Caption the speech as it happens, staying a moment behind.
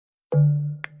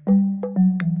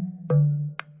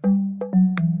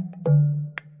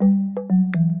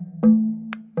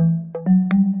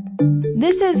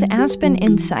This is Aspen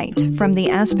Insight from the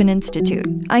Aspen Institute.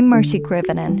 I'm Marcy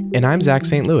Krivonen. And I'm Zach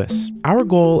St. Louis. Our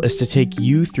goal is to take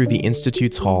you through the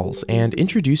Institute's halls and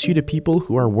introduce you to people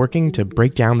who are working to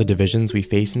break down the divisions we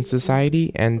face in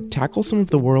society and tackle some of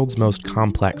the world's most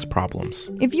complex problems.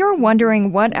 If you're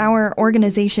wondering what our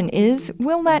organization is,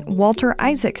 we'll let Walter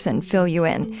Isaacson fill you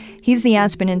in. He's the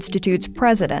Aspen Institute's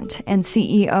president and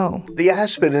CEO. The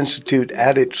Aspen Institute,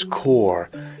 at its core,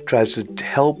 tries to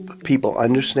help people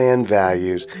understand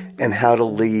values and how to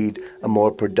lead a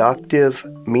more productive,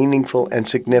 meaningful, and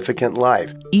significant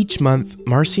life. Each month,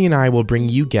 Marcy and I will bring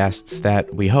you guests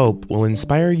that, we hope, will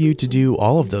inspire you to do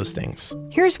all of those things.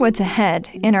 Here's what's ahead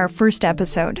in our first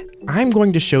episode. I'm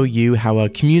going to show you how a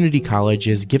community college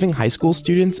is giving high school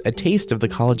students a taste of the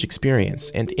college experience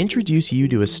and introduce you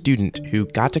to a student who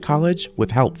got to college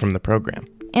with help from the program.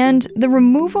 And the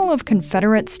removal of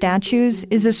Confederate statues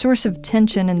is a source of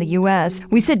tension in the U.S.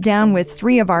 We sit down with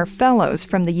 3 of our fellows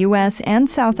from the U.S. and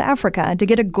South Africa to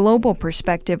get a global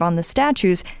perspective on the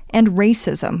statues and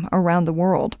racism around the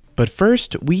world. But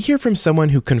first, we hear from someone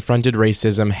who confronted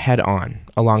racism head-on,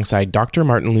 alongside Dr.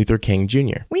 Martin Luther King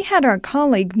Jr. We had our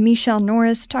colleague Michelle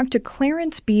Norris talk to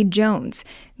Clarence B. Jones.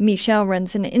 Michelle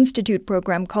runs an institute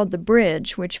program called The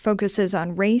Bridge, which focuses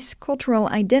on race, cultural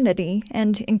identity,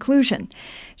 and inclusion.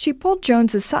 She pulled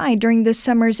Jones aside during this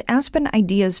summer's Aspen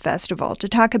Ideas Festival to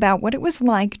talk about what it was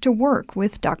like to work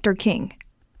with Dr. King.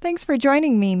 Thanks for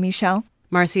joining me, Michelle.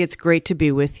 Marcy, it's great to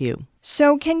be with you.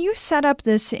 So can you set up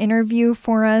this interview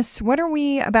for us? What are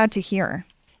we about to hear?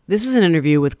 This is an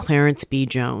interview with Clarence B.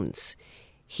 Jones.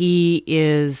 He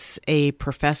is a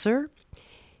professor.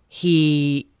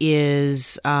 He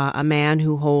is a man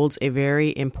who holds a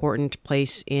very important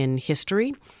place in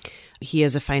history. He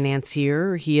is a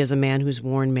financier. He is a man who's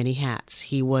worn many hats.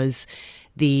 He was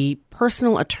the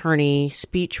personal attorney,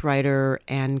 speechwriter,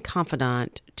 and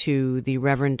confidant to the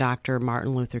Reverend Dr.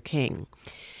 Martin Luther King.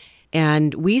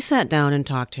 And we sat down and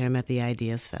talked to him at the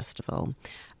Ideas Festival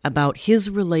about his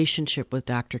relationship with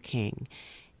Dr. King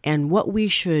and what we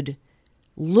should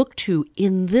look to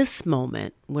in this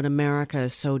moment when America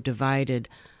is so divided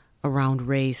around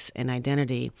race and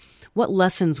identity, what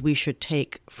lessons we should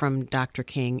take from Dr.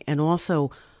 King, and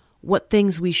also what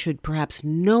things we should perhaps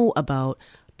know about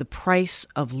the price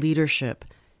of leadership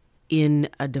in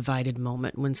a divided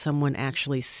moment. When someone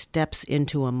actually steps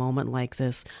into a moment like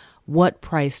this, what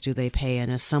price do they pay?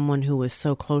 And as someone who was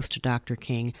so close to Dr.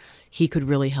 King, he could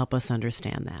really help us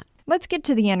understand that. Let's get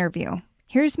to the interview.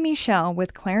 Here's Michelle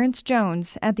with Clarence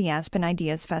Jones at the Aspen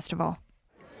Ideas Festival.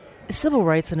 Civil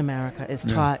rights in America is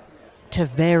taught to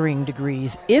varying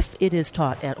degrees, if it is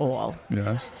taught at all,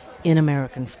 in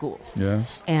American schools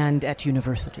and at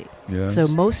university. So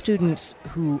most students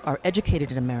who are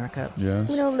educated in America,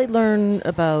 they learn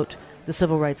about the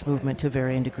civil rights movement to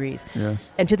varying degrees.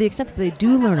 And to the extent that they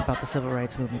do learn about the civil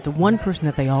rights movement, the one person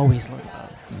that they always learn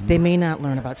about, they may not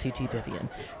learn about C.T. Vivian.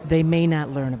 They may not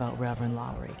learn about Reverend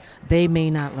Lowry. They may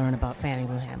not learn about Fannie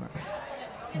Lou Hamer.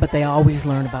 But they always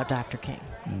learn about Dr. King.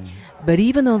 But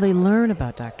even though they learn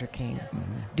about Dr. King,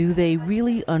 do they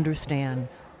really understand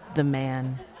the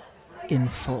man in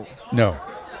full? No,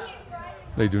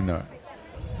 they do not.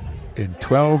 In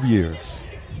 12 years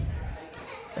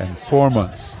and 4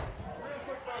 months,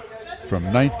 from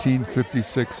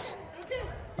 1956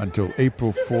 until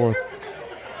April 4th,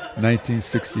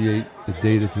 1968, the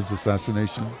date of his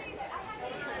assassination,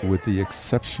 with the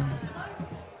exception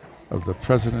of the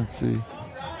presidency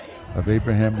of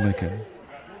Abraham Lincoln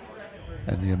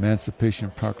and the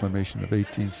Emancipation Proclamation of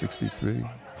 1863,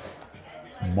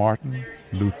 Martin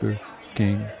Luther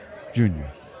King Jr.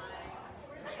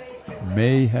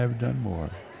 may have done more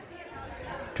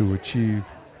to achieve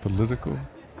political,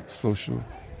 social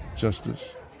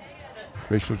justice,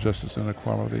 racial justice and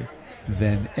equality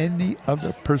than any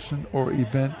other person or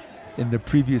event in the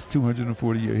previous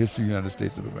 240-year history of the United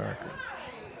States of America.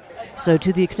 So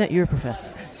to the extent you're a professor,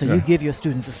 you give your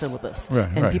students a syllabus.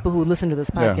 And people who listen to this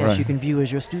podcast, you can view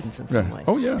as your students in some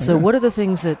way. So what are the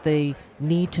things that they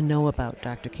need to know about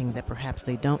Dr. King that perhaps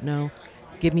they don't know?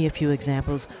 Give me a few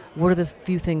examples. What are the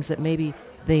few things that maybe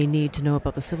they need to know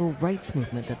about the civil rights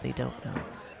movement that they don't know?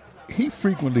 He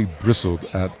frequently bristled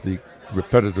at the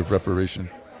repetitive reparation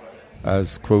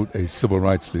as, quote, a civil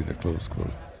rights leader, close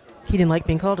quote. He didn't like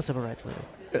being called a civil rights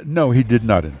leader. No, he did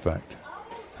not, in fact.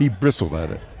 He bristled at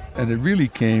it. And it really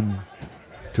came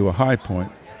to a high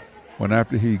point when,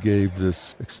 after he gave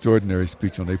this extraordinary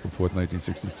speech on April 4th,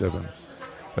 1967,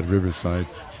 at Riverside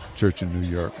Church in New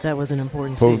York. That was an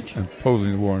important speech.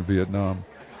 Opposing the war in Vietnam.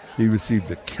 He received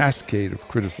a cascade of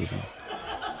criticism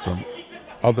from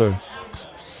other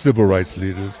civil rights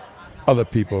leaders, other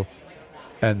people,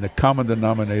 and the common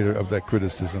denominator of that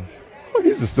criticism, well,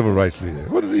 he's a civil rights leader.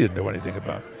 What does he know anything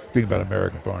about? Speaking about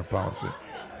American foreign policy.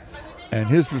 And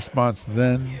his response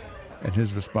then, and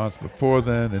his response before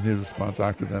then, and his response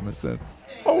after them, and said,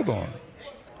 hold on,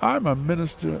 I'm a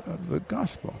minister of the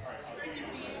gospel.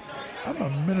 I'm a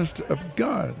minister of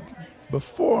God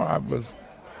before I was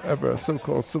ever a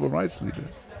so-called civil rights leader.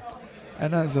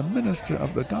 And as a minister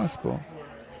of the gospel,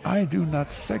 I do not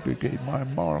segregate my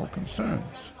moral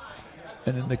concerns.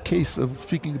 And in the case of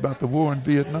speaking about the war in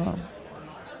Vietnam,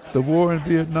 the war in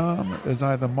Vietnam is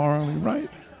either morally right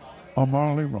or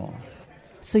morally wrong.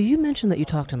 So you mentioned that you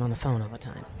talked to him on the phone all the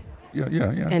time. Yeah.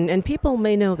 And people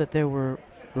may know that there were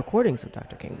recordings of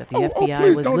Dr. King, that the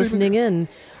FBI was listening in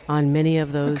on many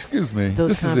of those, excuse me,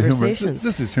 those conversations.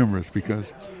 This is humorous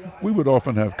because we would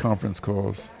often have conference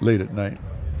calls late at night.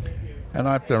 And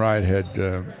after I'd had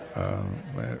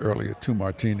earlier 2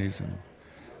 martinis and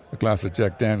a glass of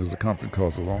Jack Daniels, the conference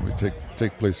calls will only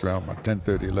take place around about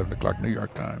 10:30, 11 o'clock New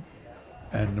York time.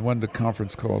 And when the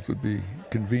conference calls would be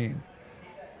convened,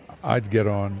 I'd get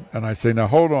on and I'd say, now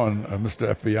hold on, Mr.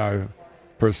 FBI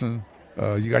person,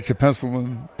 you got your pencil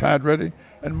and pad ready?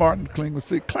 And Martin King would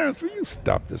say, Clarence, will you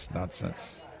stop this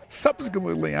nonsense?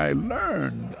 Subsequently, I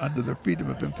learned under the Freedom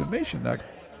of Information Act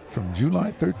from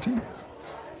July 13th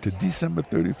to December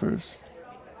 31st,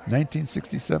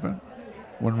 1967,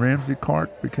 when Ramsey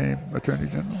Clark became Attorney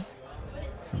General,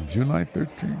 from July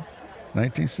 13th,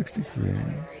 1963,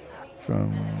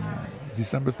 from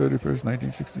December 31st,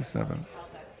 1967,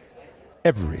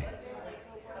 every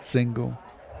single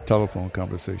telephone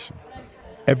conversation,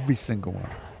 every single one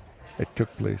that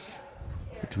took place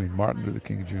between Martin Luther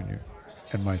King Jr.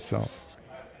 and myself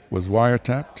was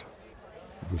wiretapped,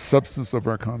 the substance of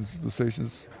our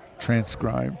conversations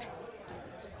transcribed,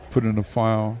 put in a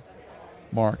file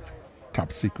marked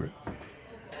top secret.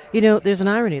 You know, there's an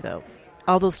irony, though.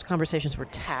 All those conversations were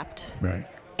tapped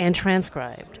and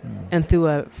transcribed. And through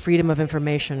a Freedom of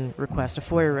Information request, a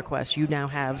FOIA request, you now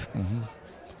have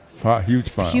huge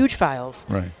files.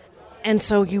 Right. And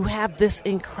so you have this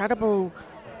incredible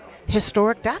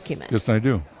historic document. Yes, I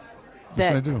do.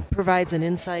 That provides an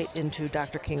insight into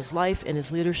Dr. King's life and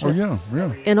his leadership. Oh,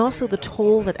 yeah. And also the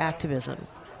toll that activism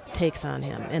takes on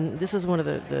him. And this is one of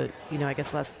the I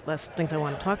guess last things I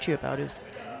want to talk to you about is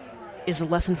the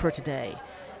lesson for today.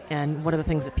 And one of the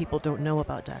things that people don't know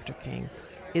about Dr. King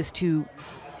is to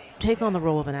take on the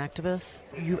role of an activist.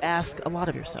 You ask a lot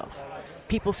of yourself.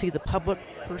 People see the public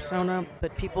persona,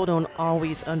 but people don't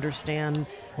always understand.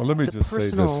 Well, let me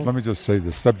just say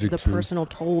this. Subject the to personal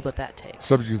toll that takes.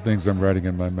 Subject to things I'm writing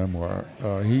in my memoir.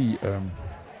 He,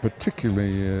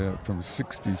 particularly from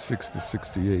 66 to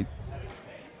 68,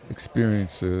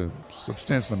 experienced a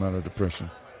substantial amount of depression.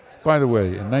 By the way,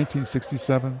 in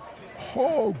 1967, a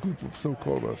whole group of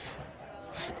so-called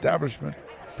establishment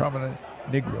prominent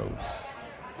Negroes,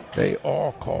 they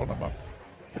all called him up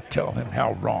to tell him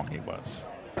how wrong he was.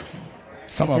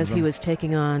 Because he was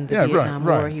taking on the Vietnam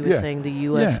War, he was saying the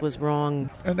U.S. was wrong.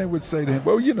 And they would say to him,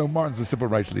 well, Martin's a civil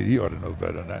rights leader. He ought to know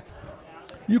better than that.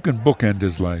 You can bookend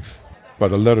his life by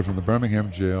the letter from the Birmingham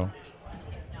jail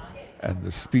and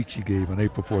the speech he gave on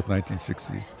April 4th,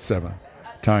 1967,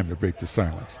 Time to Break the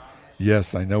Silence.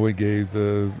 Yes, I know he gave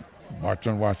the March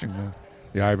on Washington,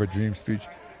 the I Have a Dream speech.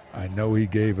 I know he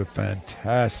gave a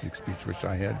fantastic speech, which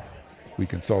we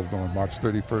consulted on March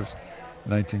 31st,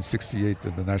 1968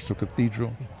 at the National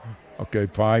Cathedral.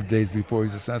 5 days before he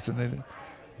was assassinated.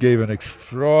 Gave an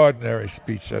extraordinary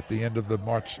speech at the end of the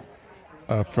march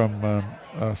from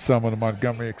Selma to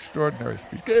Montgomery. Extraordinary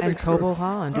speech. And Cobo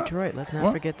Hall in Detroit. Let's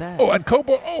not forget that.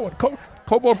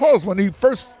 Cobo Hall is when he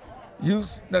first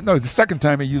used, the second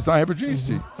time he used I Have a Dream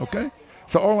speech. Okay?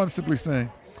 So all I'm simply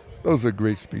saying, those are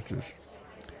great speeches.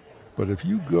 But if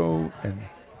you go and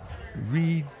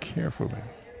read carefully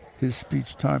his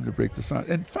speech, Time to Break the Silence,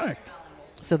 in fact...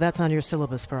 So that's on your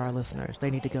syllabus for our listeners.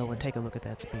 They need to go and take a look at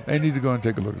that speech. They need to go and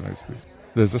take a look at that speech.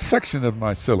 There's a section of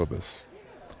my syllabus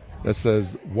that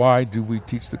says, why do we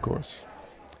teach the course?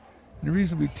 And the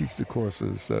reason we teach the course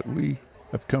is that we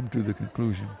have come to the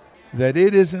conclusion that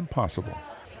it is impossible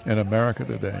in America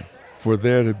today for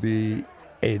there to be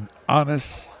an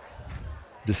honest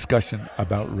discussion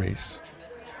about race,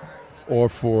 or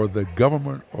for the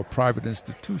government or private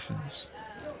institutions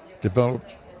develop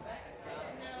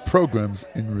programs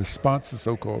in response to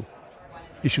so-called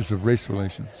issues of race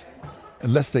relations,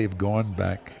 unless they have gone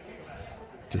back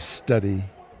to study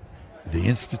the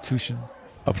institution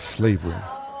of slavery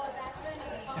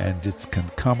and its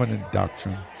concomitant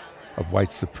doctrine of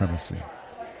white supremacy.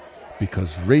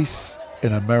 because race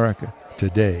in America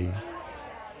today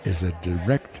is a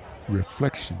direct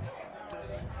reflection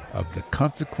of the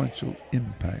consequential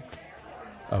impact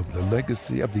of the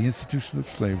legacy of the institution of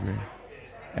slavery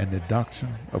and the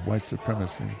doctrine of white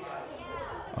supremacy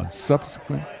on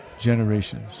subsequent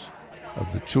generations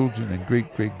of the children and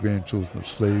great-great-grandchildren of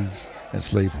slaves and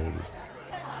slaveholders.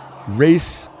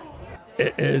 Race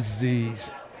is the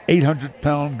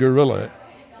 800-pound gorilla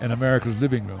in America's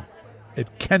living room. It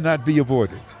cannot be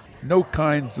avoided. No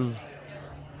kinds of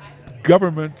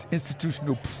government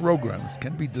institutional programs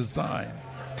can be designed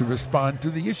to respond to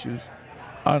the issues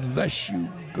unless you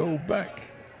go back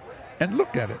and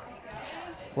look at it.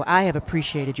 Well, I have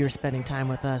appreciated your spending time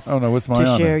with us. Oh, no, it's my honor.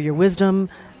 To share your wisdom,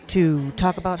 to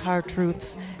talk about hard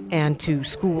truths, and to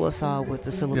school us all with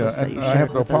the syllabus that you shared with us. I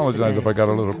have to apologize if I got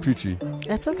a little preachy.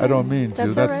 That's okay. I don't mean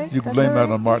to. You can blame that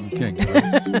on Martin King.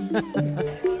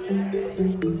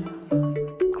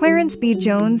 Clarence B.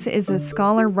 Jones is a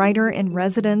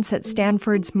scholar-writer-in-residence at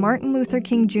Stanford's Martin Luther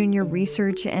King Jr.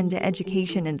 Research and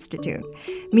Education Institute.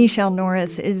 Michelle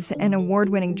Norris is an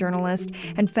award-winning journalist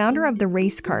and founder of the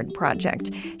Race Card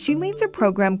Project. She leads a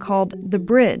program called The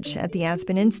Bridge at the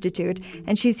Aspen Institute,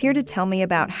 and she's here to tell me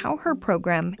about how her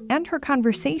program and her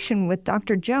conversation with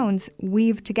Dr. Jones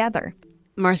weave together.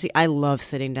 Marcy, I love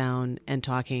sitting down and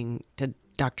talking to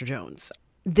Dr. Jones.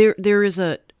 There is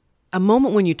a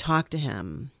moment when you talk to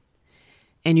him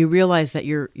and you realize that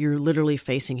you're literally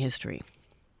facing history.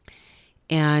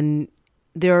 And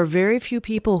there are very few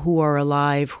people who are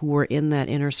alive who are in that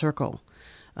inner circle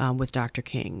with Dr.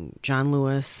 King. John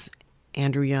Lewis,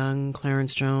 Andrew Young,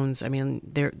 Clarence Jones. I mean,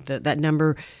 that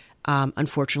number,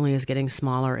 unfortunately, is getting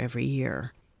smaller every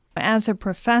year. As a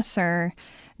professor,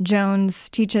 Jones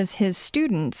teaches his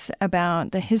students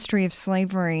about the history of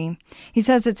slavery. He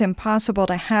says it's impossible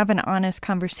to have an honest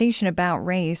conversation about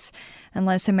race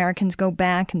unless Americans go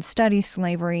back and study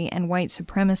slavery and white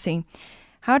supremacy.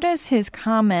 How does his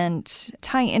comment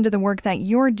tie into the work that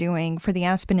you're doing for the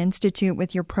Aspen Institute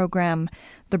with your program,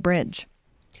 The Bridge?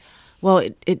 Well,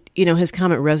 his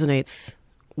comment resonates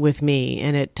with me,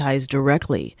 and it ties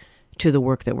directly to the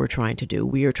work that we're trying to do.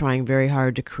 We are trying very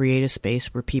hard to create a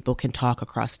space where people can talk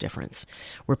across difference,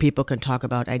 where people can talk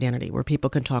about identity, where people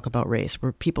can talk about race,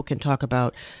 where people can talk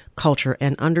about culture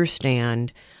and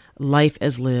understand life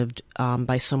as lived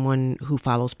by someone who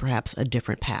follows perhaps a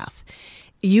different path.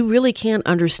 You really can't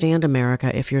understand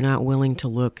America if you're not willing to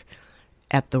look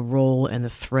at the role and the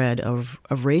thread of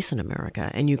race in America.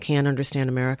 And you can't understand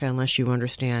America unless you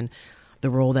understand the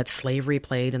role that slavery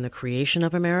played in the creation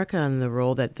of America and the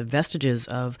role that the vestiges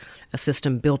of a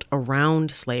system built around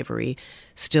slavery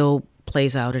still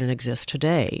plays out and exists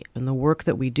today. And the work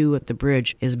that we do at The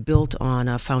Bridge is built on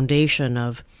a foundation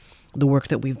of the work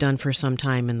that we've done for some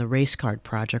time in the Race Card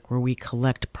Project, where we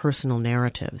collect personal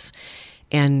narratives.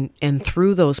 And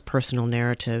through those personal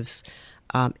narratives,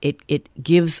 it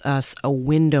gives us a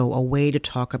window, a way to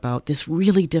talk about this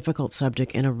really difficult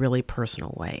subject in a really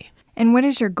personal way. And what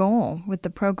is your goal with the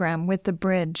program, with The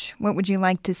Bridge? What would you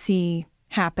like to see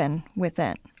happen with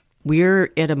it?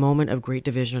 We're at a moment of great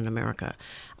division in America.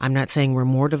 I'm not saying we're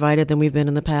more divided than we've been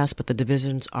in the past, but the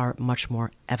divisions are much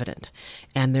more evident.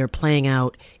 And they're playing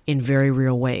out in very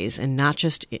real ways. And not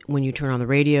just when you turn on the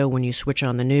radio, when you switch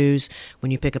on the news,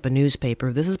 when you pick up a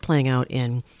newspaper. This is playing out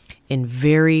in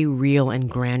very real and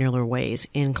granular ways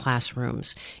in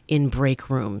classrooms, in break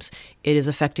rooms. It is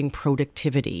affecting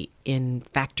productivity in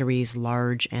factories,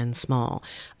 large and small.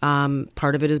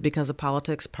 Part of it is because of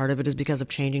politics. Part of it is because of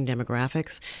changing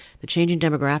demographics. The changing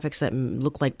demographics that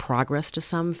look like progress to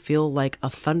some feel like a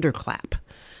thunderclap,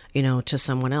 to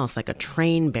someone else, like a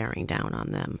train bearing down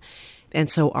on them. And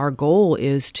so our goal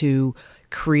is to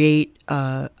create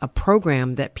a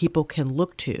program that people can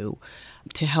look to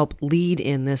help lead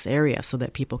in this area so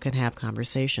that people can have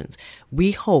conversations.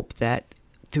 We hope that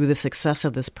through the success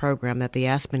of this program that the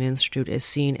Aspen Institute is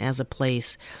seen as a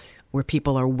place where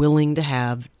people are willing to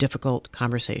have difficult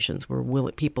conversations,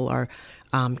 where people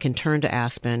can turn to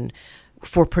Aspen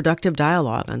for productive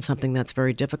dialogue on something that's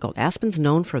very difficult. Aspen's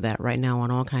known for that right now on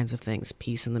all kinds of things: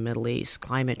 peace in the Middle East,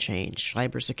 climate change,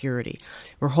 cybersecurity.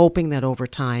 We're hoping that over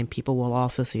time people will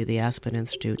also see the Aspen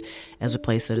Institute as a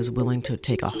place that is willing to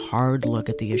take a hard look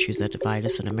at the issues that divide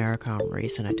us in America on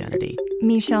race and identity.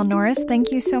 Michelle Norris,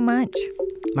 thank you so much.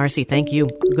 Marcy, thank you.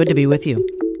 Good to be with you.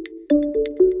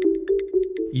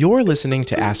 You're listening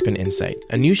to Aspen Insight,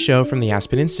 a new show from the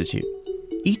Aspen Institute.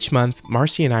 Each month,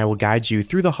 Marcy and I will guide you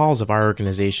through the halls of our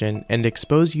organization and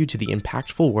expose you to the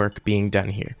impactful work being done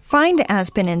here. Find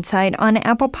Aspen Insight on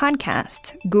Apple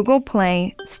Podcasts, Google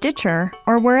Play, Stitcher,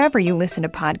 or wherever you listen to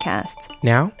podcasts.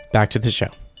 Now, back to the show.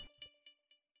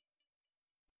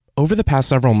 Over the past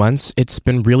several months, it's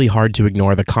been really hard to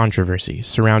ignore the controversy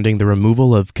surrounding the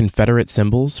removal of Confederate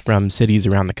symbols from cities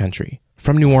around the country.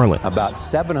 From New Orleans. About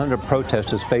 700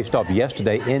 protesters faced off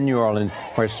yesterday in New Orleans,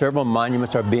 where several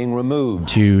monuments are being removed.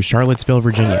 To Charlottesville,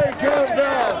 Virginia.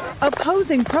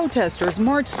 Opposing protesters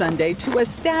marched Sunday to a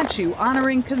statue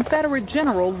honoring Confederate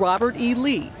General Robert E.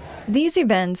 Lee. These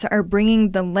events are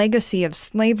bringing the legacy of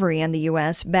slavery in the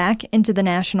U.S. back into the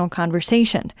national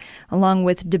conversation, along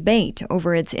with debate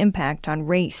over its impact on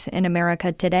race in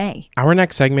America today. Our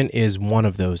next segment is one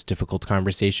of those difficult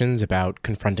conversations about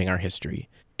confronting our history.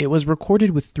 It was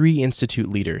recorded with 3 Institute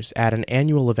leaders at an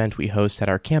annual event we host at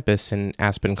our campus in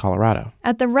Aspen, Colorado.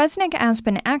 At the Resnick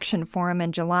Aspen Action Forum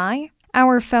in July,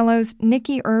 our fellows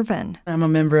Nikki Irvin. I'm a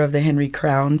member of the Henry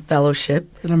Crown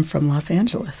Fellowship, and I'm from Los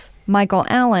Angeles. Michael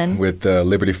Allen. With the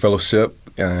Liberty Fellowship,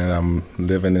 and I'm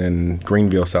living in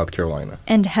Greenville, South Carolina.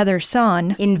 And Heather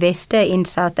Son. Investor in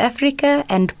South Africa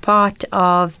and part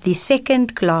of the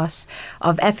second class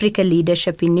of Africa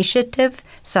Leadership Initiative,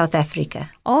 South Africa.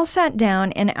 All sat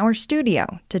down in our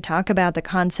studio to talk about the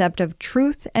concept of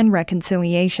truth and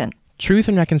reconciliation. Truth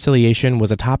and reconciliation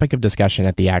was a topic of discussion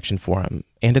at the Action Forum,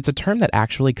 and it's a term that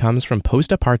actually comes from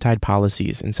post-apartheid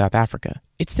policies in South Africa.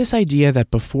 It's this idea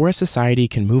that before a society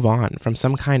can move on from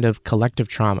some kind of collective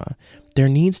trauma, there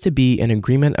needs to be an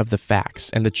agreement of the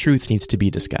facts, and the truth needs to be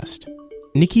discussed.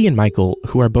 Nikki and Michael,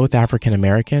 who are both African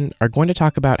American, are going to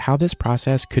talk about how this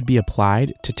process could be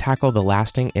applied to tackle the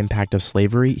lasting impact of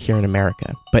slavery here in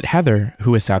America. But Heather,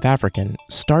 who is South African,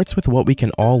 starts with what we can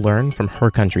all learn from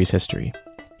her country's history.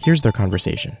 Here's their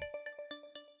conversation.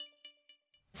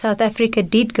 South Africa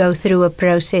did go through a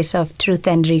process of truth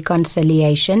and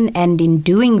reconciliation, and in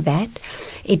doing that,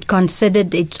 it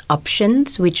considered its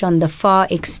options, which on the far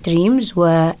extremes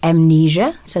were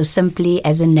amnesia, so simply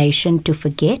as a nation to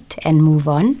forget and move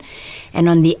on. And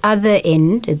on the other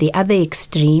end, the other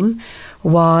extreme,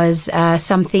 was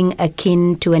something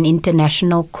akin to an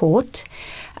international court.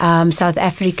 South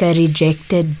Africa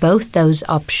rejected both those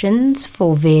options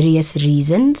for various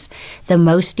reasons, the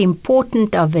most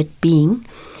important of it being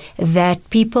that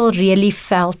people really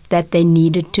felt that they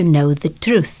needed to know the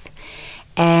truth.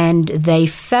 And they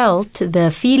felt,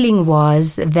 the feeling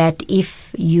was that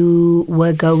if you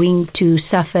were going to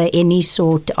suffer any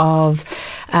sort of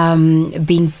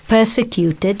being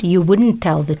persecuted, you wouldn't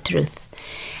tell the truth.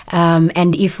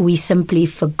 And if we simply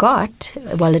forgot,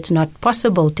 well, it's not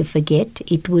possible to forget,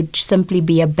 it would simply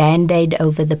be a Band-Aid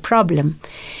over the problem.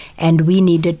 And we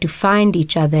needed to find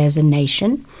each other as a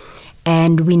nation,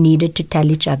 and we needed to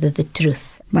tell each other the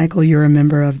truth. Michael, you're a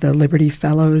member of the Liberty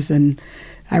Fellows, and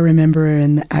I remember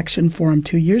in the Action Forum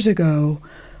 2 years ago,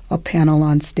 a panel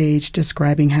on stage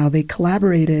describing how they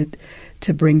collaborated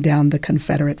to bring down the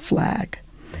Confederate flag.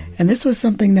 And this was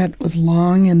something that was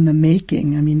long in the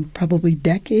making, I mean, probably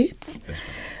decades.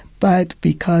 But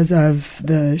because of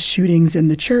the shootings in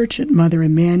the church at Mother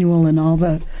Emanuel and all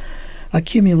the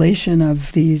accumulation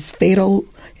of these fatal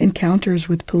encounters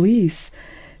with police,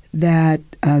 that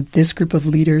this group of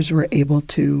leaders were able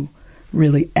to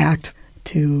really act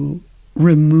to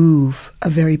remove a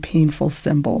very painful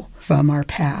symbol from our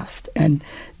past. And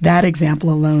that example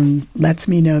alone lets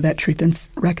me know that truth and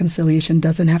reconciliation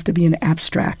doesn't have to be an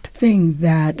abstract thing,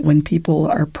 that when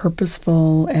people are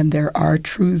purposeful and there are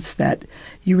truths that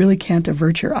you really can't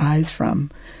avert your eyes from,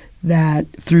 that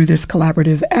through this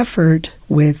collaborative effort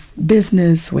with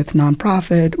business, with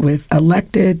nonprofit, with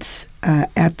electeds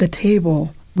at the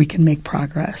table, we can make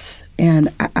progress. And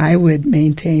I would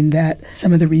maintain that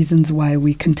some of the reasons why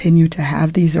we continue to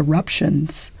have these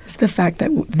eruptions is the fact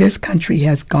that this country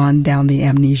has gone down the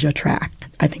amnesia track.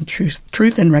 I think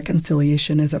truth and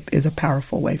reconciliation is a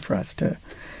powerful way for us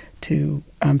to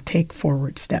take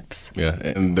forward steps. Yeah,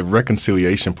 and the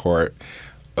reconciliation part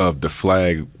of the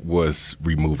flag was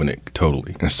removing it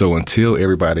totally. And so until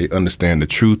everybody understand the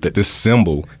truth that this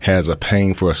symbol has a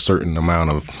pain for a certain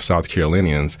amount of South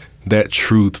Carolinians, that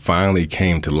truth finally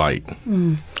came to light.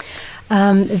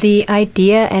 The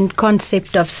idea and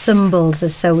concept of symbols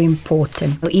is so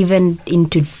important. Even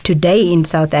today in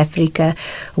South Africa,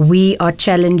 we are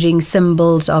challenging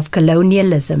symbols of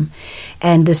colonialism.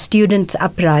 And the students'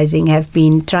 uprising have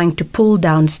been trying to pull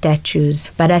down statues.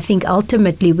 But I think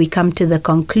ultimately we come to the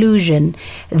conclusion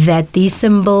that these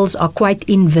symbols are quite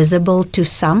invisible to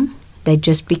some. They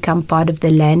just become part of the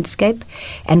landscape.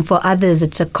 And for others,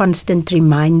 it's a constant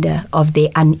reminder of their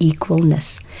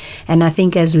unequalness. And I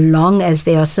think as long as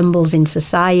there are symbols in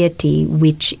society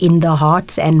which in the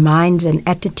hearts and minds and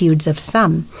attitudes of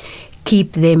some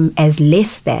keep them as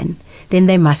less than, then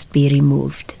they must be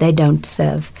removed. They don't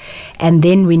serve. And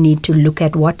then we need to look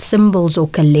at what symbols or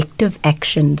collective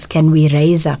actions can we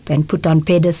raise up and put on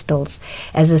pedestals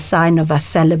as a sign of us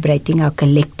celebrating our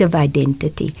collective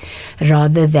identity,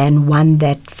 rather than one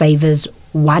that favors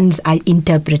one's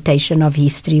interpretation of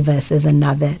history versus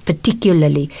another,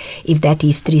 particularly if that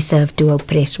history served to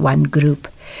oppress one group.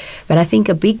 But I think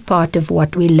a big part of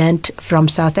what we learnt from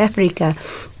South Africa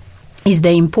is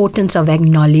the importance of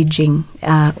acknowledging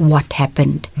what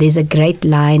happened. There's a great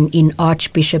line in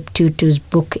Archbishop Tutu's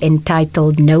book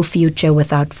entitled No Future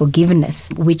Without Forgiveness,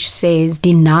 which says,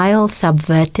 denial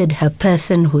subverted her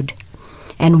personhood.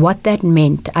 And what that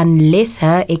meant, unless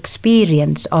her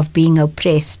experience of being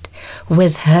oppressed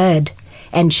was heard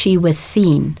and she was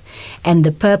seen, and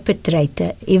the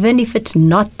perpetrator, even if it's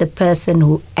not the person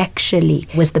who actually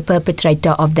was the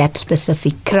perpetrator of that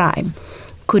specific crime,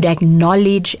 could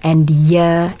acknowledge and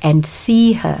hear and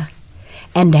see her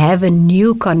and have a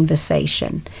new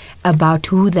conversation about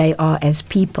who they are as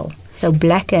people. So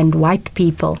black and white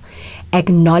people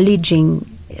acknowledging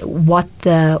what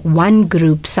the one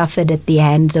group suffered at the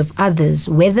hands of others,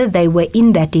 whether they were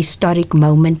in that historic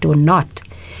moment or not.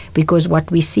 Because what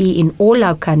we see in all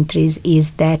our countries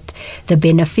is that the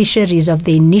beneficiaries of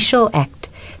the initial act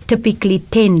typically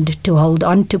tend to hold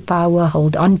on to power,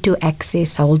 hold on to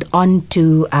access, hold on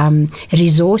to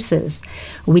resources,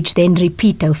 which then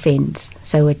repeat offense.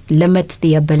 So it limits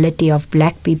the ability of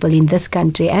black people in this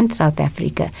country and South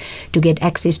Africa to get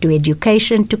access to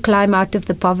education, to climb out of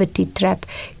the poverty trap,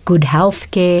 good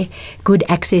health care, good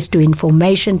access to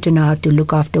information, to know how to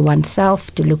look after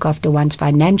oneself, to look after one's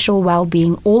financial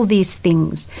well-being. All these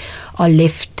things are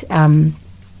left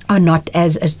are not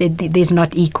as there's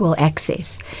not equal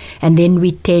access. And then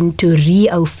we tend to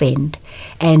re-offend,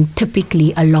 and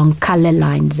typically along color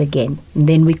lines again. And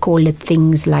then we call it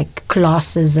things like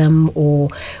classism, or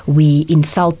we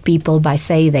insult people by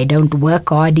saying they don't work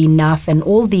hard enough, and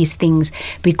all these things,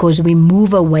 because we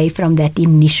move away from that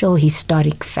initial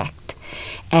historic fact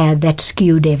that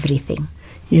skewed everything.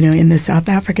 You know, in the South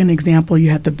African example,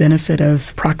 you had the benefit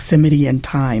of proximity and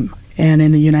time. And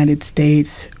in the United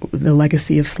States, the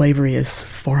legacy of slavery is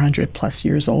 400 plus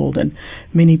years old. And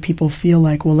many people feel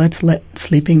like, well, let's let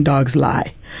sleeping dogs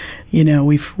lie. You know,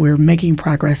 we're making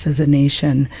progress as a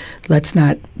nation. Let's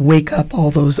not wake up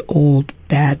all those old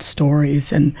bad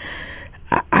stories. And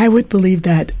I would believe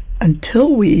that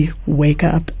until we wake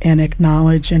up and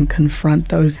acknowledge and confront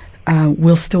those,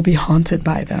 we'll still be haunted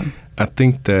by them. I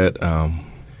think that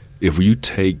if you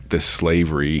take the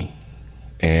slavery,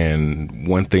 and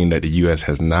one thing that the U.S.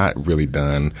 has not really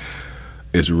done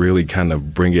is really kind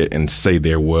of bring it and say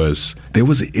there was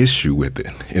an issue with it,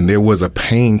 and there was a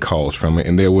pain caused from it,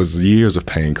 and there was years of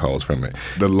pain caused from it.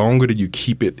 The longer that you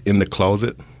keep it in the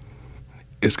closet,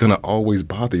 it's going to always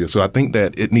bother you. So I think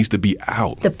that it needs to be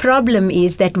out. The problem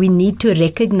is that we need to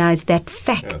recognize that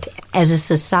fact as a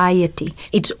society.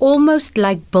 It's almost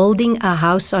like building a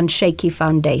house on shaky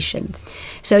foundations.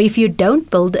 So if you don't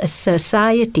build a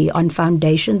society on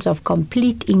foundations of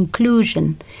complete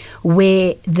inclusion,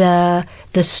 where the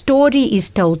story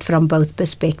is told from both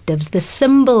perspectives, the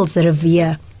symbols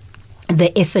revere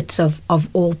the efforts of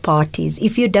all parties.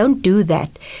 If you don't do that,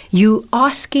 you're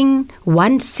asking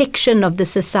one section of the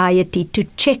society to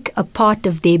check a part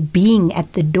of their being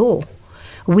at the door,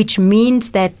 which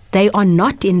means that they are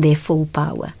not in their full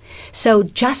power. So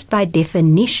just by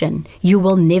definition, you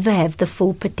will never have the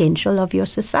full potential of your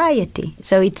society.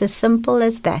 So it's as simple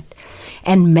as that.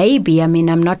 And maybe, I'm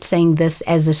not saying this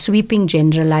as a sweeping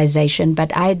generalization,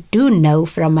 but I do know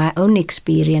from my own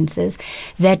experiences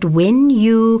that when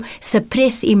you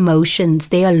suppress emotions,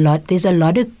 there's a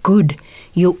lot of good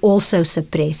you also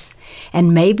suppress.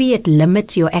 And maybe it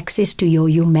limits your access to your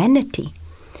humanity.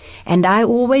 And I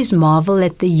always marvel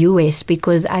at the U.S.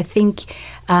 because I think,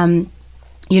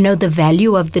 the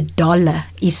value of the dollar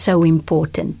is so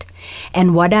important.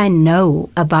 And what I know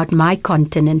about my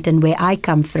continent and where I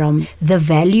come from, the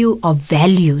value of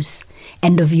values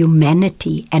and of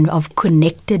humanity and of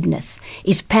connectedness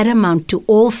is paramount to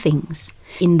all things.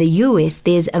 In the U.S.,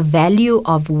 there's a value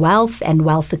of wealth and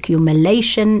wealth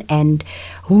accumulation and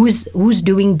who's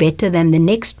doing better than the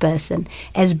next person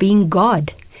as being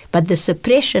God. But the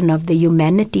suppression of the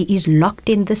humanity is locked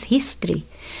in this history.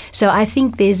 So I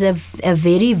think there's a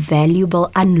very valuable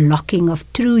unlocking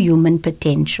of true human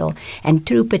potential and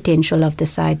true potential of the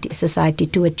society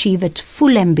to achieve its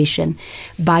full ambition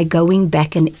by going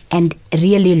back and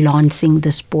really lancing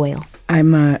the spoil.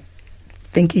 I'm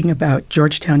thinking about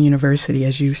Georgetown University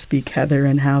as you speak, Heather,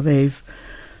 and how they've,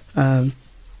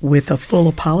 with a full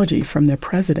apology from their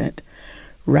president,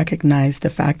 recognized the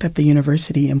fact that the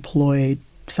university employed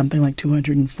something like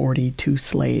 242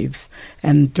 slaves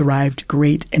and derived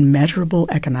great and measurable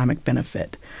economic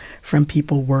benefit from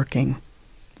people working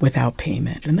without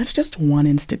payment. And that's just one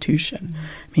institution.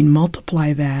 I mean,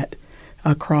 multiply that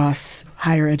across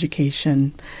higher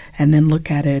education and then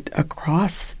look at it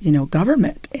across,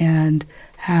 government and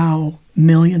how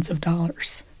millions of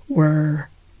dollars were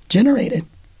generated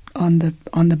on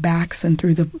the backs and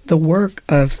through the work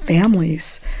of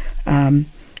families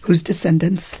whose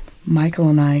descendants Michael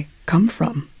and I come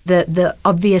from. The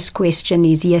obvious question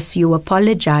is, yes, you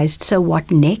apologized, so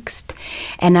what next?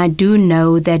 And I do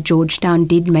know that Georgetown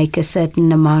did make a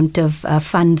certain amount of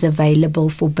funds available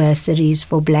for bursaries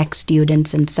for black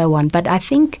students and so on. But I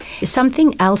think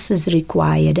something else is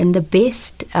required, and the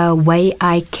best way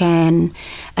I can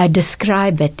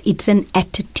describe it, it's an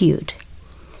attitude.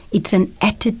 It's an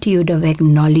attitude of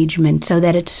acknowledgement so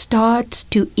that it starts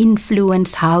to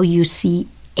influence how you see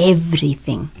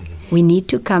everything. We need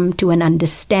to come to an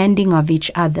understanding of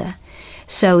each other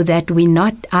so that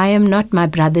I am not my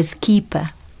brother's keeper.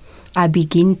 I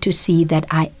begin to see that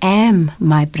I am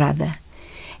my brother.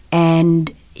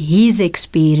 And his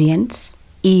experience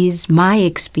is my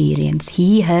experience.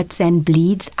 He hurts and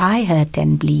bleeds, I hurt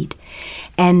and bleed.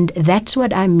 And that's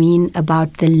what I mean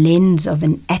about the lens of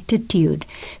an attitude,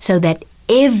 so that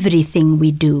everything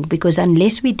we do, because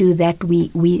unless we do that,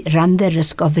 we run the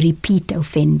risk of repeat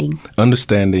offending.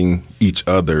 Understanding each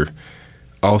other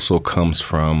also comes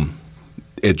from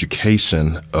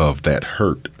education of that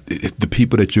hurt. The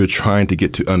people that you're trying to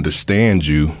get to understand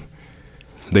you,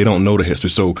 they don't know the history.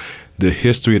 So the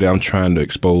history that I'm trying to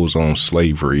expose on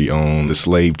slavery, on the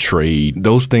slave trade,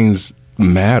 those things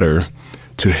matter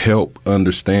to help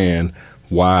understand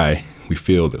why we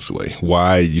feel this way,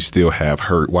 why you still have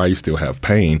hurt, why you still have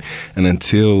pain. And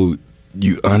until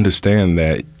you understand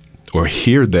that or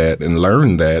hear that and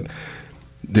learn that,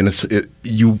 then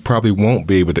you probably won't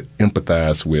be able to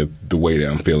empathize with the way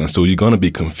that I'm feeling. So you're going to be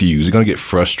confused. You're going to get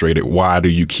frustrated. Why do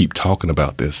you keep talking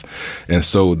about this? And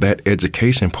so that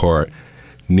education part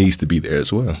needs to be there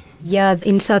as well. Yeah,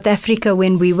 in South Africa,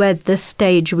 when we were at this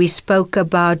stage, we spoke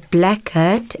about black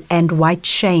hurt and white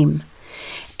shame.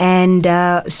 And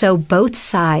so both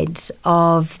sides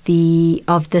of the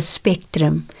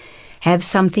spectrum have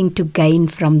something to gain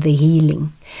from the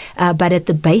healing. But at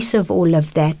the base of all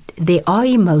of that, there are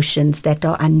emotions that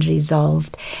are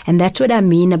unresolved. And that's what I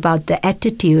mean about the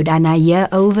attitude. And I hear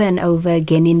over and over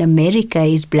again in America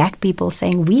is black people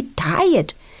saying, we're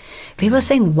tired. People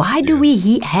saying, why do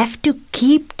we have to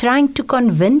keep trying to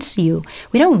convince you?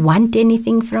 We don't want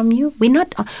anything from you.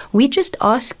 We just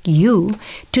ask you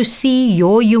to see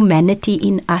your humanity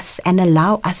in us and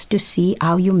allow us to see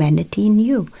our humanity in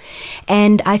you.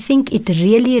 And I think it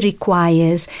really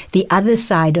requires the other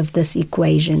side of this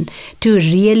equation to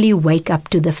really wake up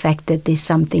to the fact that there's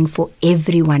something for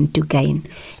everyone to gain.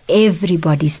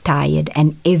 Everybody's tired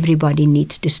and everybody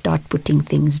needs to start putting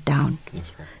things down.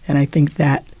 And I think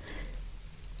that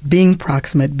being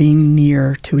proximate, being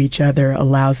near to each other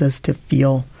allows us to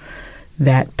feel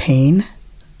that pain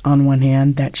on one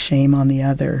hand, that shame on the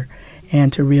other,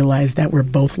 and to realize that we're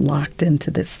both locked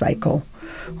into this cycle,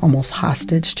 almost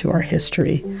hostage to our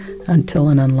history until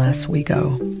and unless we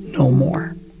go no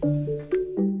more.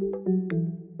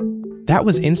 That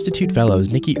was Institute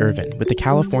Fellows Nikki Irvin with the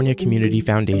California Community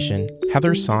Foundation,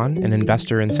 Heather Son, an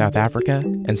investor in South Africa,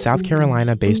 and South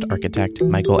Carolina-based architect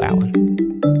Michael Allen.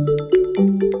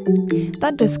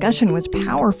 That discussion was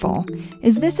powerful.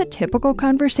 Is this a typical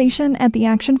conversation at the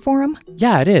Action Forum?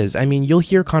 Yeah, it is. I mean, you'll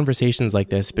hear conversations like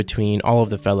this between all of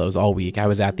the fellows all week. I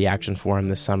was at the Action Forum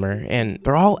this summer, and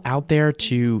they're all out there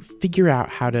to figure out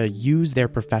how to use their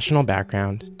professional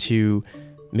background to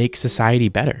make society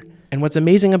better. And what's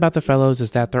amazing about the fellows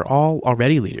is that they're all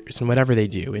already leaders in whatever they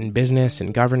do, in business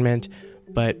and government.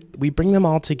 But we bring them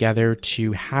all together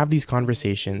to have these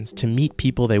conversations, to meet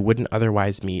people they wouldn't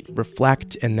otherwise meet,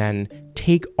 reflect, and then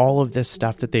take all of this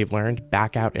stuff that they've learned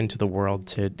back out into the world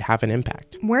to have an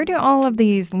impact. Where do all of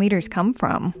these leaders come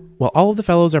from? Well, all of the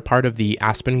fellows are part of the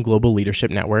Aspen Global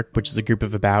Leadership Network, which is a group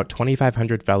of about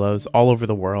 2,500 fellows all over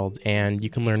the world. And you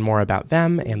can learn more about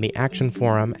them and the Action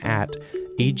Forum at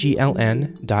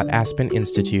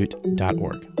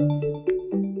agln.aspeninstitute.org.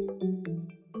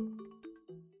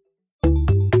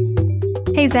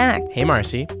 Hey, Zach. Hey,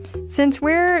 Marcy. Since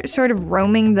we're sort of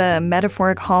roaming the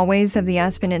metaphoric hallways of the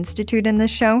Aspen Institute in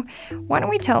this show, why don't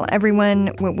we tell everyone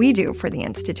what we do for the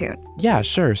Institute? Yeah,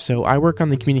 sure. So I work on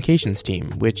the communications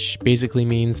team, which basically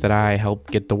means that I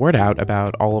help get the word out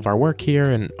about all of our work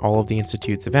here and all of the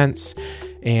Institute's events.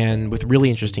 and with really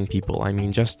interesting people. I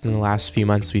mean, just in the last few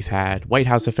months, we've had White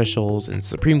House officials and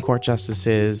Supreme Court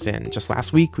justices, and just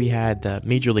last week we had the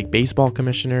Major League Baseball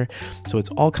commissioner. So it's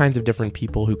all kinds of different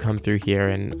people who come through here,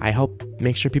 and I help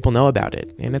make sure people know about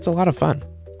it, and it's a lot of fun.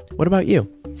 What about you?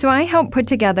 So I helped put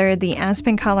together the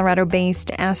Aspen,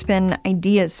 Colorado-based Aspen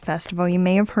Ideas Festival. You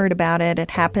may have heard about it. It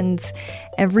happens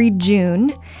every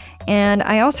June. And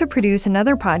I also produce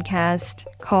another podcast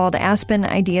called Aspen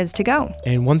Ideas to Go.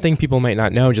 And one thing people might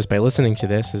not know just by listening to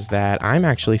this is that I'm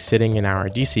actually sitting in our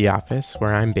DC office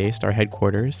where I'm based, our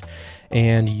headquarters,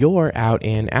 and you're out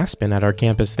in Aspen at our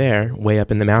campus there, way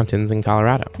up in the mountains in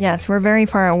Colorado. Yes, we're very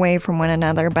far away from one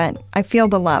another, but I feel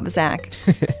the love, Zach.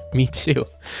 Me too.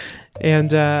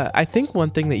 And I think one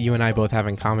thing that you and I both have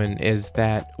in common is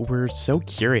that we're so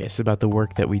curious about the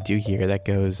work that we do here that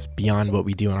goes beyond what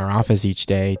we do in our office each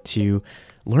day to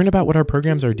learn about what our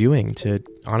programs are doing to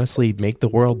honestly make the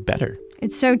world better.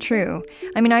 It's so true.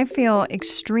 I mean, I feel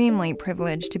extremely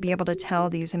privileged to be able to tell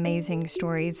these amazing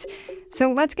stories.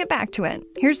 So let's get back to it.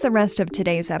 Here's the rest of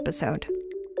today's episode.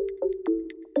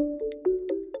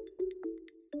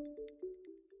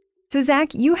 So,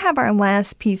 Zach, you have our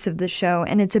last piece of the show,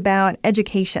 and it's about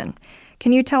education.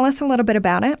 Can you tell us a little bit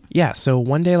about it? Yeah, so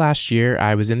one day last year,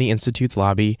 I was in the Institute's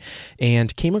lobby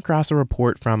and came across a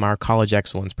report from our College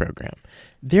Excellence program.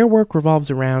 Their work revolves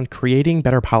around creating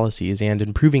better policies and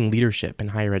improving leadership in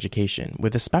higher education,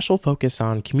 with a special focus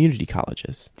on community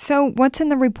colleges. So what's in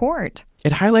the report?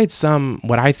 It highlights some,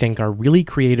 what I think are really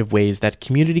creative ways that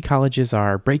community colleges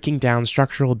are breaking down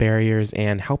structural barriers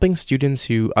and helping students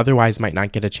who otherwise might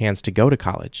not get a chance to go to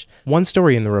college. One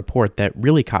story in the report that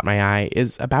really caught my eye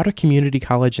is about a community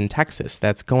college in Texas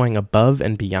that's going above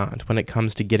and beyond when it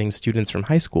comes to getting students from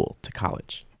high school to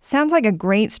college. Sounds like a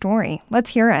great story. Let's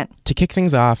hear it. To kick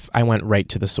things off, I went right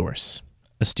to the source,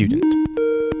 a student.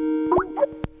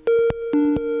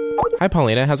 Hi,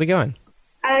 Paulina. How's it going?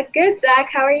 Good, Zach.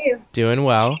 How are you? Doing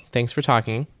well. Thanks for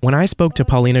talking. When I spoke to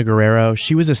Paulina Guerrero,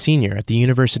 she was a senior at the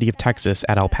University of Texas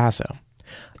at El Paso.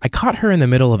 I caught her in the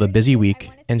middle of a busy week,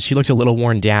 and she looked a little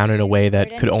worn down in a way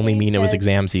that could only mean it was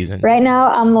exam season. Right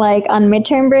now, I'm on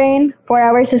midterm brain, 4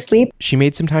 hours of sleep. She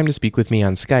made some time to speak with me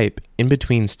on Skype in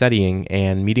between studying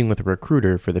and meeting with a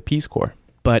recruiter for the Peace Corps.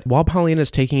 But while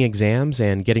Paulina's taking exams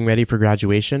and getting ready for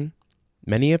graduation,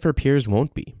 many of her peers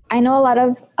won't be. I know a lot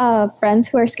of friends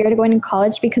who are scared of going to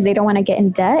college because they don't want to get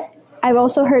in debt. I've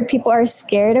also heard people are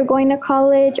scared of going to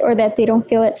college or that they don't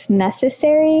feel it's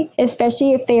necessary,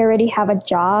 especially if they already have a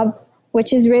job,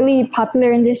 which is really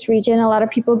popular in this region. A lot of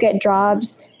people get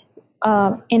jobs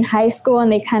in high school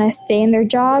and they kind of stay in their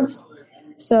jobs.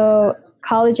 So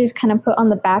college is kind of put on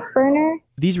the back burner.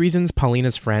 These reasons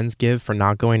Paulina's friends give for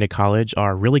not going to college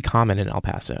are really common in El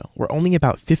Paso, where only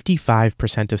about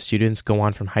 55% of students go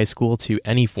on from high school to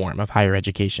any form of higher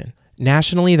education.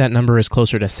 Nationally, that number is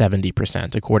closer to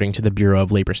 70%, according to the Bureau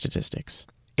of Labor Statistics.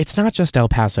 It's not just El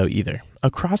Paso either.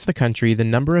 Across the country, the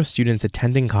number of students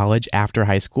attending college after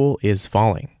high school is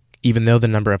falling, even though the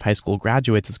number of high school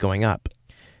graduates is going up.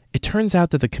 It turns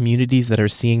out that the communities that are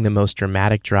seeing the most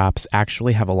dramatic drops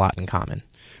actually have a lot in common.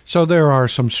 So there are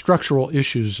some structural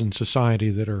issues in society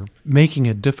that are making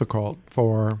it difficult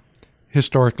for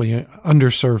historically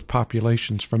underserved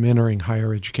populations from entering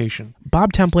higher education.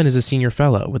 Bob Templin is a senior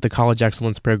fellow with the College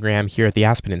Excellence Program here at the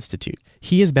Aspen Institute.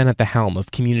 He has been at the helm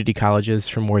of community colleges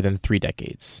for more than 3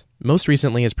 decades, most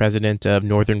recently as president of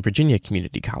Northern Virginia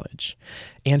Community College.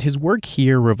 And his work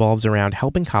here revolves around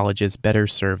helping colleges better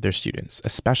serve their students,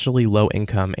 especially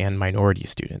low-income and minority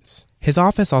students. His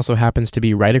office also happens to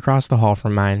be right across the hall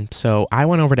from mine, so I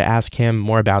went over to ask him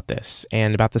more about this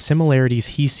and about the similarities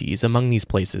he sees among these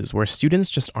places where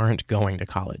students just aren't going to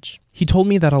college. He told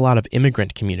me that a lot of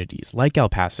immigrant communities, like El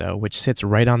Paso, which sits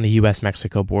right on the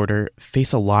U.S.-Mexico border,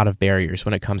 face a lot of barriers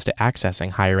when it comes to accessing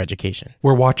higher education.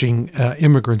 We're watching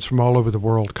immigrants from all over the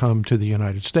world come to the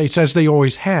United States, as they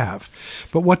always have.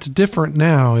 But what's different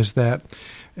now is that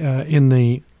in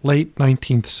the late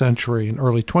 19th century and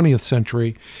early 20th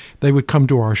century, they would come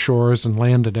to our shores and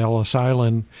land at Ellis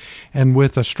Island, and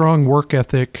with a strong work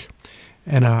ethic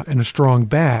and a strong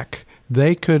back,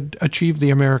 they could achieve the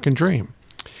American dream.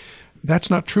 That's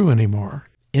not true anymore.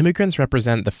 Immigrants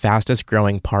represent the fastest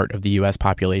growing part of the U.S.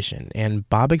 population, and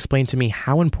Bob explained to me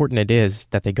how important it is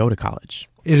that they go to college.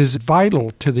 It is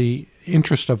vital to the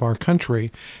interest of our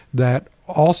country that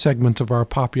all segments of our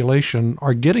population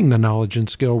are getting the knowledge and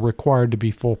skill required to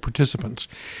be full participants.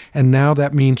 And now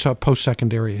that means a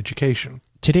post-secondary education.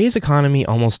 Today's economy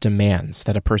almost demands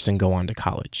that a person go on to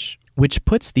college. which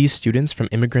puts these students from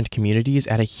immigrant communities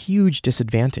at a huge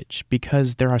disadvantage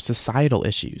because there are societal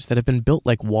issues that have been built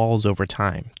like walls over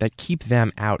time that keep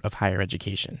them out of higher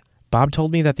education. Bob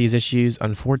told me that these issues,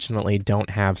 unfortunately, don't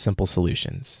have simple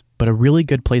solutions, but a really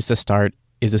good place to start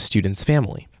is a student's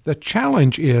family. The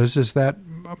challenge is that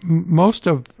most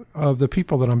of the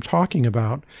people that I'm talking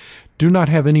about do not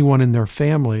have anyone in their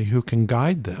family who can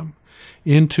guide them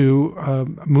into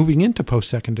moving into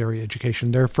post-secondary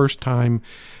education. They're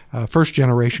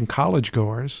first-generation college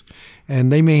goers,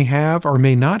 and they may have or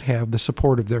may not have the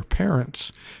support of their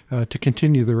parents to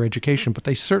continue their education, but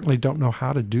they certainly don't know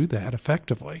how to do that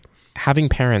effectively. Having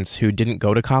parents who didn't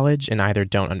go to college and either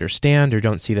don't understand or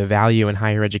don't see the value in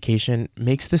higher education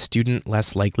makes the student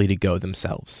less likely to go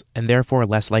themselves, and therefore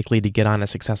less likely to get on a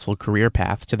successful career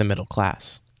path to the middle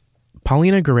class.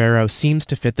 Paulina Guerrero seems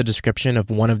to fit the description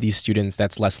of one of these students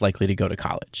that's less likely to go to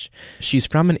college. She's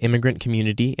from an immigrant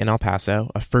community in El Paso,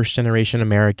 a first-generation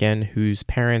American whose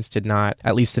parents did not,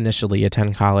 at least initially,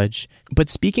 attend college.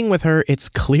 But speaking with her, it's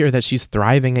clear that she's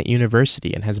thriving at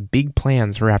university and has big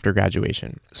plans for after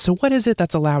graduation. So what is it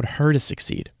that's allowed her to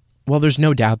succeed? Well, there's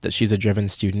no doubt that she's a driven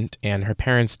student, and her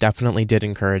parents definitely did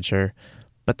encourage her,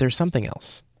 but there's something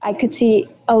else. I could see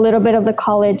a little bit of the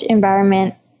college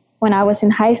environment. When I was in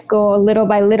high school, little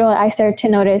by little, I started to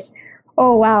notice,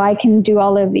 oh, wow, I can do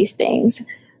all of these things.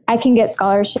 I can get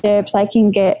scholarships. I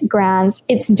can get grants.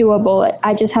 It's doable.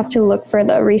 I just have to look for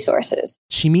the resources.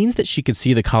 She means that she could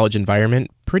see the college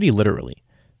environment pretty literally.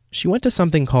 She went to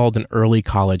something called an early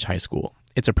college high school.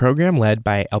 It's a program led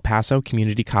by El Paso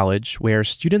Community College where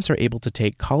students are able to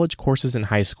take college courses in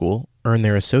high school, earn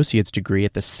their associate's degree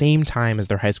at the same time as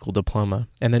their high school diploma,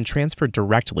 and then transfer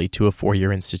directly to a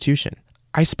four-year institution.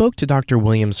 I spoke to Dr.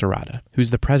 William Serrata, who's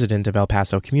the president of El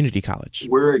Paso Community College.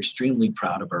 We're extremely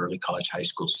proud of our early college high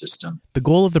school system. The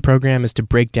goal of the program is to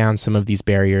break down some of these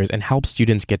barriers and help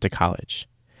students get to college.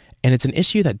 And it's an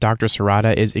issue that Dr.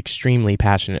 Serrata is extremely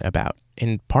passionate about,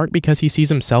 in part because he sees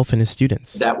himself in his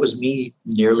students. That was me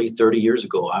nearly 30 years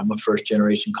ago. I'm a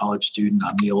first-generation college student.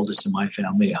 I'm the oldest in my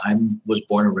family. I was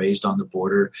born and raised on the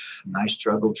border, and I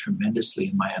struggled tremendously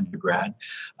in my undergrad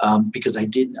because I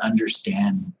didn't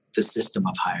understand the system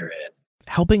of higher ed.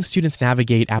 Helping students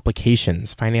navigate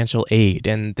applications, financial aid,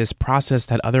 and this process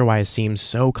that otherwise seems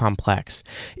so complex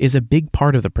is a big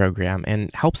part of the program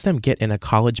and helps them get in a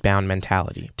college-bound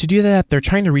mentality. To do that, they're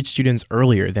trying to reach students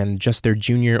earlier than just their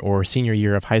junior or senior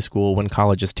year of high school when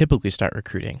colleges typically start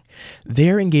recruiting.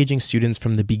 They're engaging students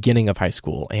from the beginning of high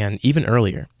school and even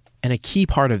earlier. And a key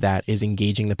part of that is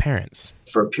engaging the parents.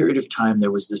 For a period of time,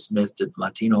 there was this myth that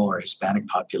Latino or Hispanic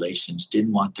populations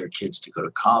didn't want their kids to go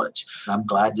to college. I'm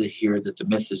glad to hear that the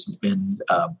myth has been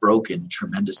broken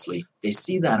tremendously. They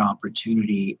see that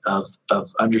opportunity of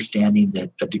understanding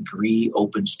that a degree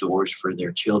opens doors for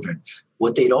their children.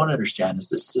 What they don't understand is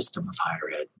the system of higher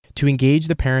ed. To engage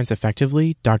the parents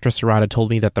effectively, Dr. Serrata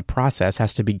told me that the process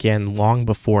has to begin long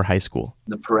before high school.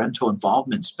 The parental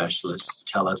involvement specialists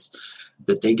tell us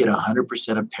that they get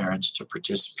 100% of parents to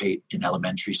participate in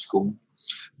elementary school.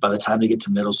 By the time they get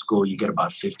to middle school, you get about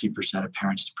 50% of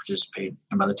parents to participate.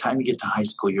 And by the time you get to high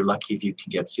school, you're lucky if you can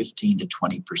get 15 to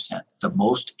 20%. The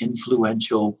most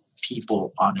influential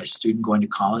people on a student going to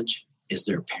college is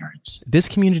their parents. This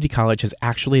community college has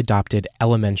actually adopted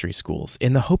elementary schools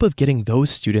in the hope of getting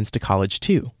those students to college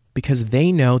too, because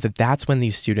they know that that's when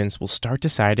these students will start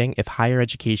deciding if higher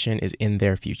education is in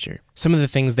their future. Some of the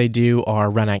things they do are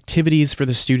run activities for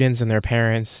the students and their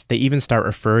parents. They even start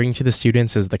referring to the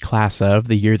students as the class of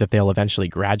the year that they'll eventually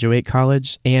graduate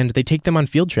college, and they take them on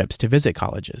field trips to visit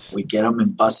colleges. We get them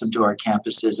and bus them to our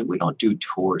campuses, and we don't do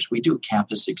tours. We do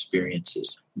campus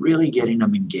experiences, really getting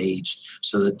them engaged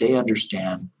so that they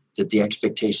understand that the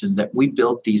expectation that we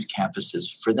built these campuses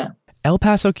for them. El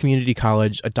Paso Community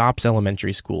College adopts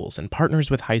elementary schools and partners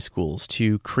with high schools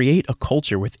to create a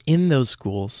culture within those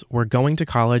schools where going to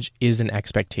college is an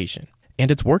expectation. And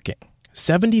it's working.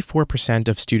 74%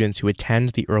 of students who attend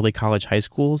the early college high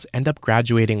schools end up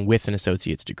graduating with an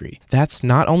associate's degree. That's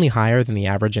not only higher than the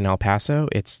average in El Paso,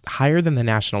 it's higher than the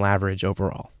national average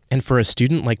overall. And for a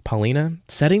student like Paulina,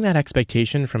 setting that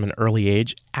expectation from an early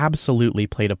age absolutely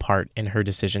played a part in her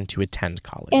decision to attend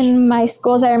college. In my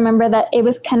schools, I remember that it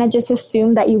was kind of just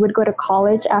assumed that you would go to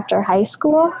college after high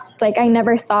school. Like, I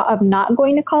never thought of not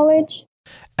going to college.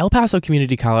 El Paso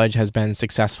Community College has been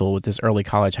successful with this early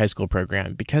college high school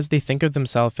program because they think of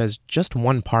themselves as just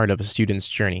one part of a student's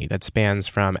journey that spans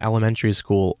from elementary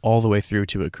school all the way through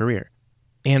to a career.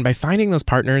 And by finding those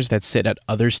partners that sit at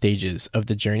other stages of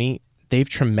the journey, they've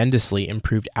tremendously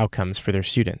improved outcomes for their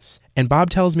students. And Bob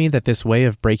tells me that this way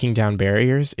of breaking down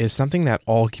barriers is something that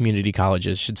all community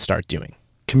colleges should start doing.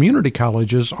 community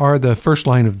colleges are the first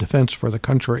line of defense for the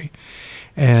country.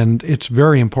 And it's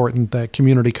very important that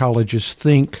community colleges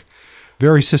think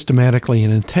very systematically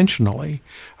and intentionally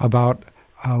about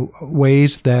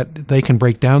ways that they can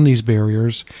break down these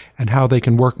barriers and how they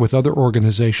can work with other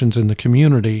organizations in the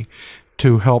community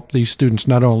to help these students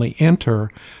not only enter,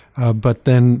 but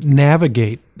then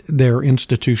navigate their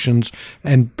institutions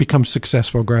and become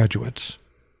successful graduates.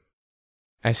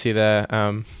 I see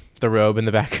the robe in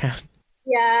the background.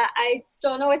 Yeah, I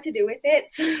don't know what to do with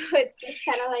it, so it's just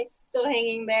kind of like still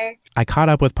hanging there. I caught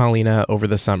up with Paulina over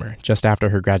the summer, just after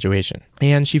her graduation,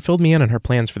 and she filled me in on her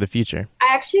plans for the future. I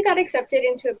actually got accepted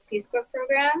into a Peace Corps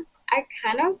program. I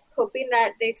kind of hoping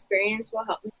that the experience will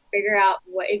help me figure out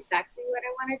what I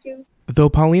want to do. Though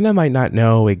Paulina might not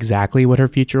know exactly what her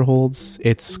future holds,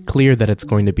 it's clear that it's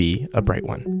going to be a bright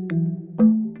one.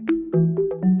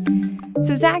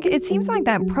 So, Zach, it seems like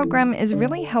that program is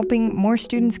really helping more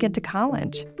students get to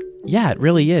college. Yeah, it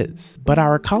really is. But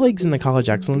our colleagues in the College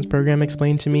Excellence Program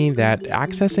explained to me that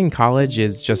accessing college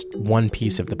is just one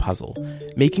piece of the puzzle.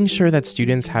 Making sure that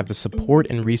students have the support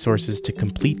and resources to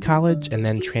complete college and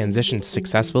then transition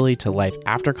successfully to life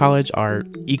after college are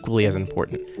equally as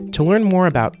important. To learn more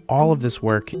about all of this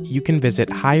work, you can visit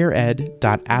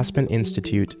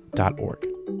highered.aspeninstitute.org.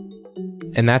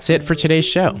 And that's it for today's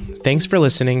show. Thanks for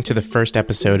listening to the first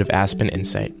episode of Aspen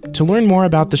Insight. To learn more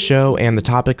about the show and the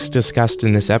topics discussed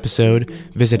in this episode,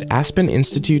 visit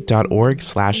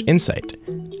aspeninstitute.org/insight.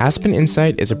 Aspen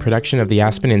Insight is a production of the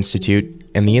Aspen Institute,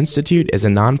 and the Institute is a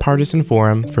nonpartisan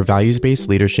forum for values-based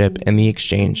leadership and the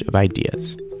exchange of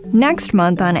ideas. Next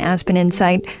month on Aspen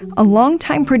Insight, a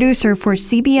longtime producer for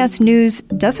CBS News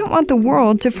doesn't want the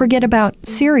world to forget about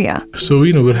Syria. So,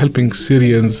 we're helping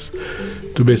Syrians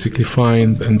to basically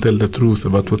find and tell the truth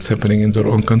about what's happening in their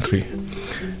own country.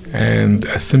 And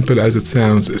as simple as it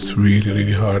sounds, it's really,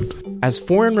 really hard. As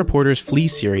foreign reporters flee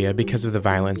Syria because of the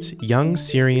violence, young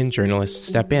Syrian journalists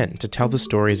step in to tell the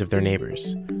stories of their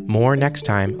neighbors. More next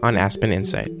time on Aspen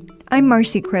Insight. I'm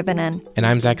Marcy Krivonen. And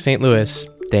I'm Zach St. Louis.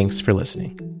 Thanks for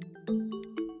listening.